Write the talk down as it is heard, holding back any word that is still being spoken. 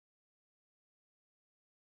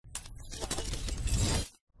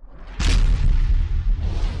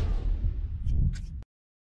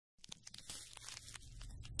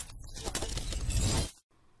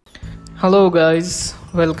Hello guys,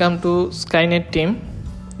 welcome to Skynet team,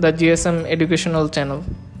 the GSM educational channel.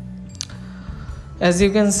 As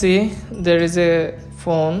you can see, there is a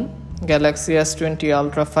phone Galaxy S20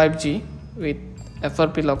 Ultra 5G with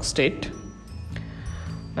FRP lock state,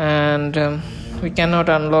 and we cannot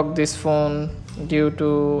unlock this phone due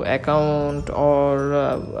to account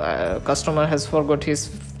or customer has forgot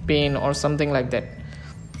his PIN or something like that.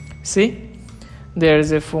 See, there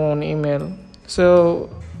is a phone email.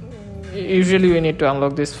 So usually we need to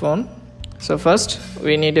unlock this phone. So first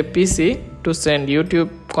we need a PC to send YouTube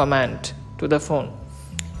command to the phone.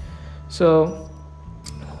 So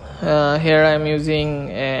here I am using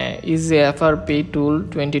Easy FRP tool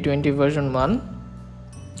 2020 version 1.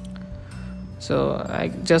 So I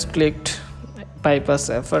just clicked bypass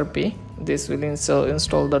FRP. This will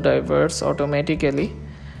install the drivers automatically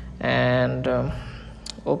and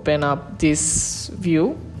open up this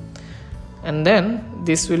view, and then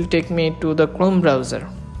this will take me to the Chrome browser.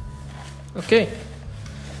 Okay,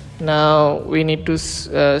 now we need to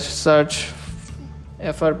search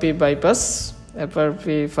FRP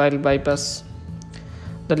file bypass.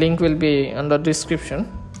 The link will be on the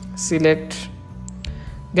description. Select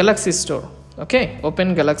Galaxy Store. Okay,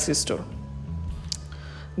 open Galaxy Store.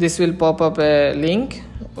 This will pop up a link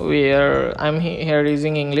where I'm here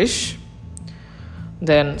using English.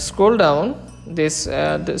 Then scroll down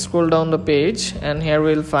scroll down the page, and here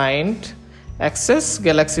we'll find access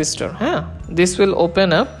Galaxy Store. This will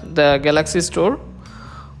open up the Galaxy Store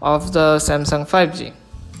of the Samsung 5G.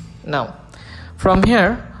 Now from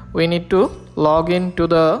here we need to log into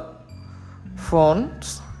the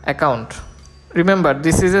phone's account. Remember,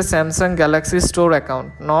 this is a Samsung Galaxy Store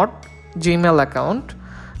account, not Gmail account.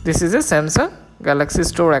 This is a Samsung Galaxy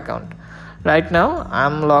Store account. Right now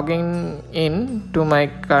I'm logging in to my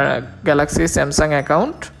Galaxy Samsung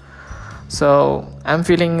account, so I'm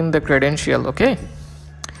filling in the credential. Okay,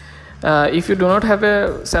 if you do not have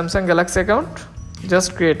a Samsung Galaxy account,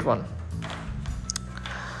 just create one.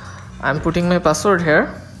 I'm putting my password here.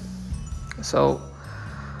 So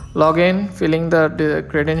log in, filling the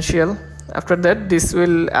credential. After that, this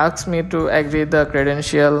will ask me to agree the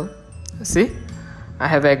credential. See, I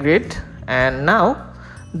have agreed, and now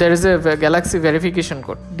there is a Galaxy verification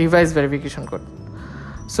code, device verification code.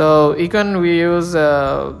 So you can use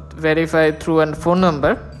verify through a phone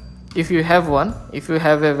number if you have one, if you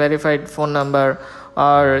have a verified phone number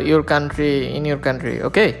or your country, in your country.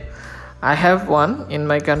 Okay, I have one in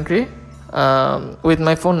my country with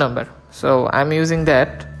my phone number, so I'm using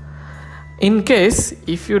that. In case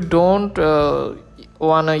if you don't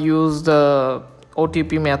wanna use the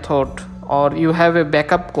OTP method, or you have a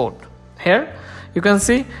backup code, here you can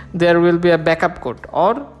see there will be a backup code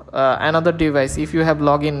or another device if you have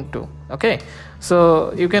login to. Okay,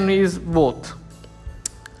 so you can use both.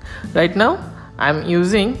 Right now I'm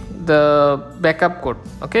using the backup code.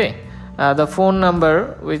 Okay, the phone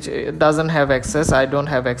number which doesn't have access, I don't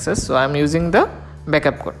have access, so I'm using the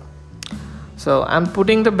backup code. So I'm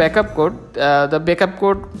putting the backup code. The backup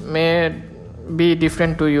code may be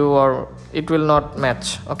different to you, or it will not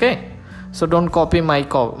match. Okay, so don't copy my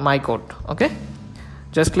code. Okay,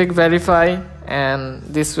 just click verify, and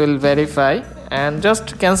this will verify, and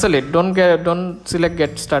just cancel it. Don't select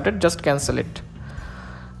get started, just cancel it.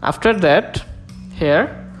 After that, here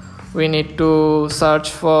we need to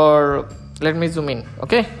search for, let me zoom in.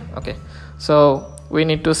 Okay, so we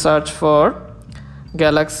need to search for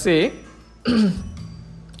Galaxy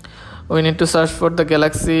we need to search for the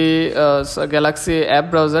Galaxy app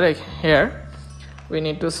browser. Here we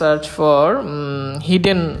need to search for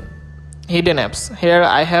hidden apps. Here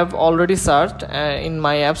I have already searched in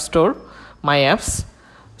my app store, my apps.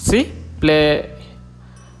 See, play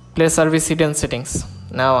service hidden settings.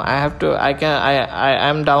 Now I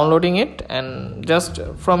am downloading it, and just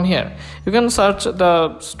from here you can search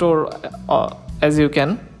the store as you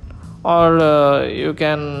can, or you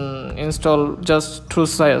can install just through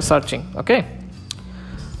searching. Okay,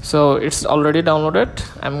 so it's already downloaded.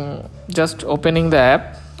 I'm just opening the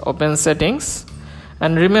app, open settings,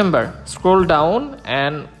 and remember, scroll down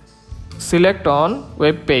and select on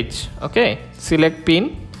web page. Okay, select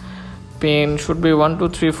pin should be 1 2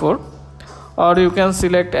 3 4, or you can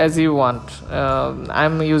select as you want.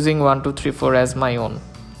 I'm using 1 2 3 4 as my own.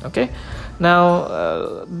 Okay, now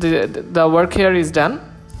the work here is done.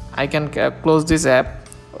 I can close this app.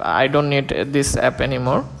 I don't need this app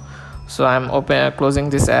anymore, so I'm closing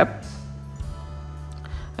this app.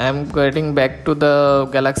 I'm getting back to the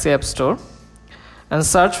Galaxy App Store and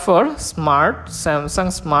search for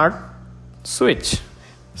Samsung Smart Switch.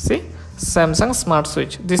 See, Samsung Smart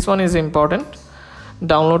Switch, this one is important.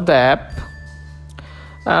 Download the app,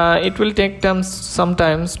 It will take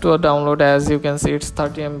sometimes to download. As you can see, it's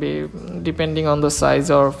 30 MB depending on the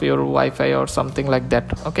size of your Wi-Fi or something like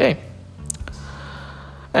that. Okay,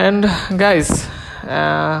 and guys,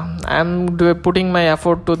 I'm putting my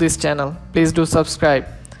effort to this channel. Please do subscribe.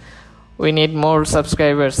 We need more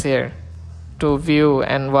subscribers here to view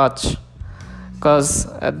and watch, because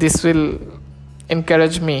this will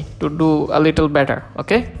encourage me to do a little better.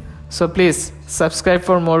 Okay, so please subscribe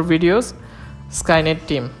for more videos. Skynet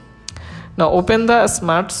team. Now open the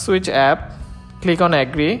smart switch app, click on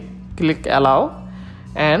agree, click allow,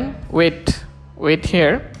 and wait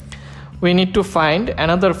here. We need to find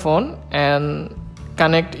another phone and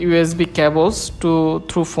connect USB cables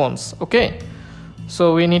through phones. Okay,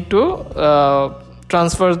 so we need to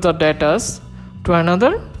transfer the data to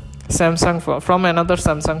another Samsung phone, from another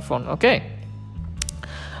Samsung phone. Okay,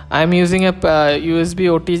 I'm using a USB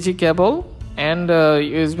OTG cable and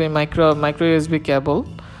USB micro USB cable,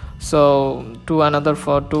 so to another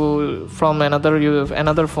from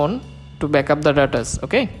another phone to back up the data.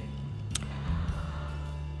 Okay,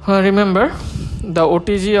 remember, the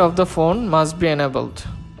OTG of the phone must be enabled,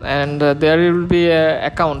 and there will be a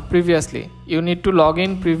account previously. You need to log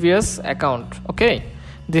in previous account. Okay,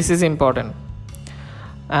 this is important.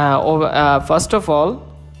 First of all,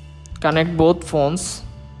 connect both phones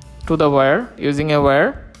to the wire using a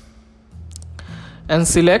wire, and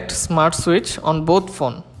select smart switch on both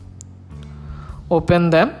phone. Open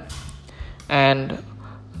them and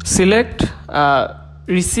select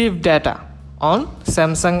receive data on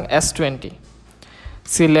Samsung S20.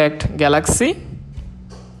 Select Galaxy,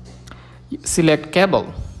 select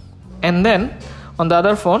cable, and then on the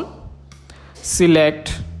other phone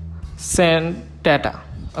select send data.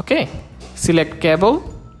 Okay, select cable,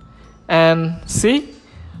 and see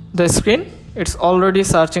the screen, it's already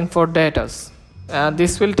searching for data.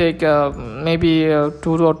 This will take maybe 1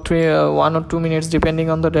 or 2 minutes depending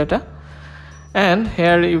on the data. And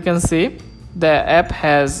here you can see the app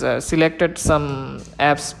has selected some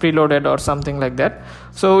apps preloaded or something like that,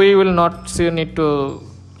 so we will not need the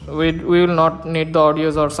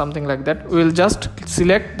audios or something like that. We will just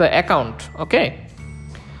select the account. Okay,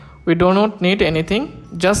 we do not need anything,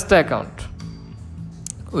 just the account.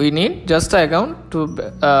 We need just the account to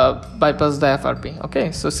bypass the FRP.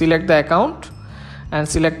 Okay, so select the account and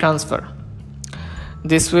select transfer.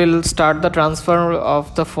 This will start the transfer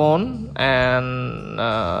of the phone, and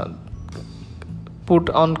put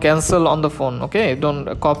on cancel on the phone. Okay,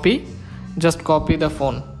 don't copy, just copy the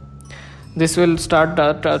phone. This will start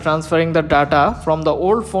transferring the data from the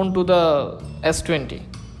old phone to the S20,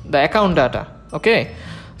 the account data. Okay,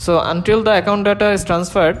 so until the account data is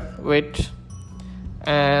transferred, wait,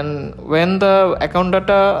 and when the account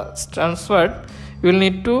data is transferred, you will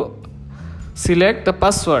need to select the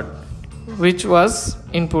password which was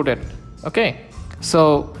inputted. Okay,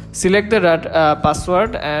 so select the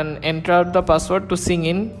password and enter the password to sign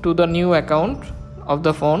in to the new account of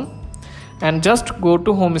the phone, and just go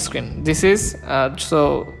to home screen. This is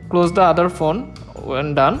so close the other phone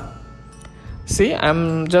when done. See,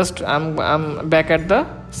 I'm back at the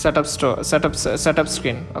setup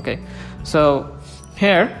screen. Okay, so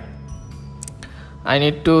here I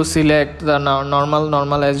need to select the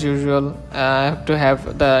normal as usual. I have to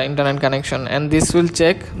have the internet connection, and this will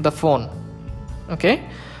check the phone. Okay,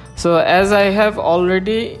 so as I have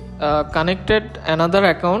already connected another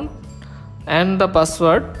account and the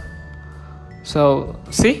password, so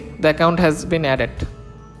see, the account has been added,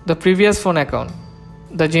 the previous phone account,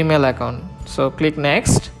 the Gmail account. So click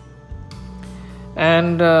next,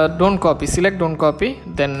 and don't copy, select don't copy,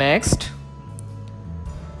 then next,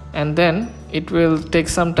 and then it will take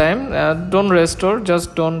some time. Don't restore,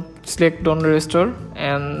 just don't select don't restore,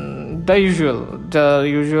 and the usual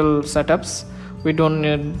setups. We don't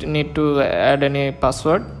need to add any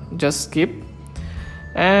password, just skip.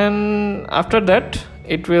 And after that,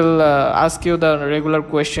 it will ask you the regular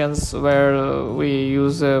questions where we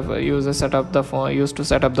use to set up the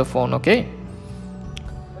phone. Okay,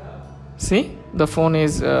 see, the phone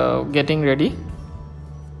is getting ready.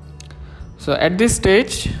 So at this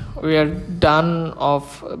stage, we are done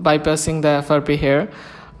of bypassing the FRP here.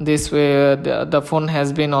 This way the phone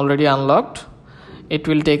has been already unlocked. It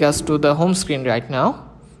will take us to the home screen right now.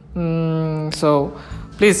 So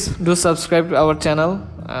please do subscribe to our channel.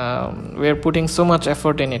 We are putting so much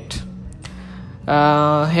effort in it.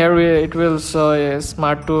 Here it will show a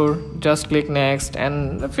smart tour. Just click next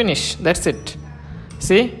and finish. That's it.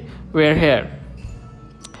 See, we are here.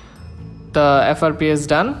 The FRP is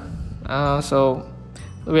done. So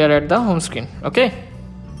we are at the home screen. Okay,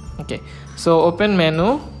 so open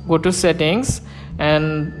menu, go to settings,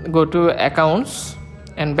 and go to accounts,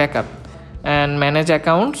 and backup, and manage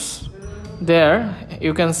accounts. There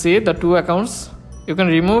you can see the 2 accounts. You can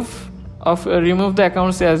remove the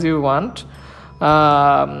accounts as you want.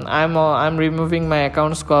 I'm removing my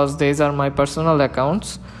accounts because these are my personal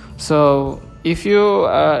accounts. So if you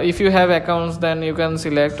have accounts, then you can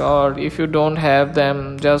select, or if you don't have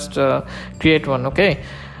them, just create one. Okay,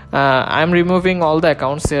 I'm removing all the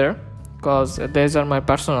accounts here because these are my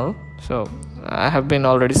personal, so I have been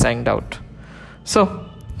already signed out. So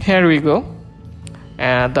here we go,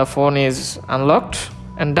 and the phone is unlocked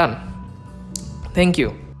and done. Thank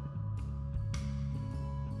you.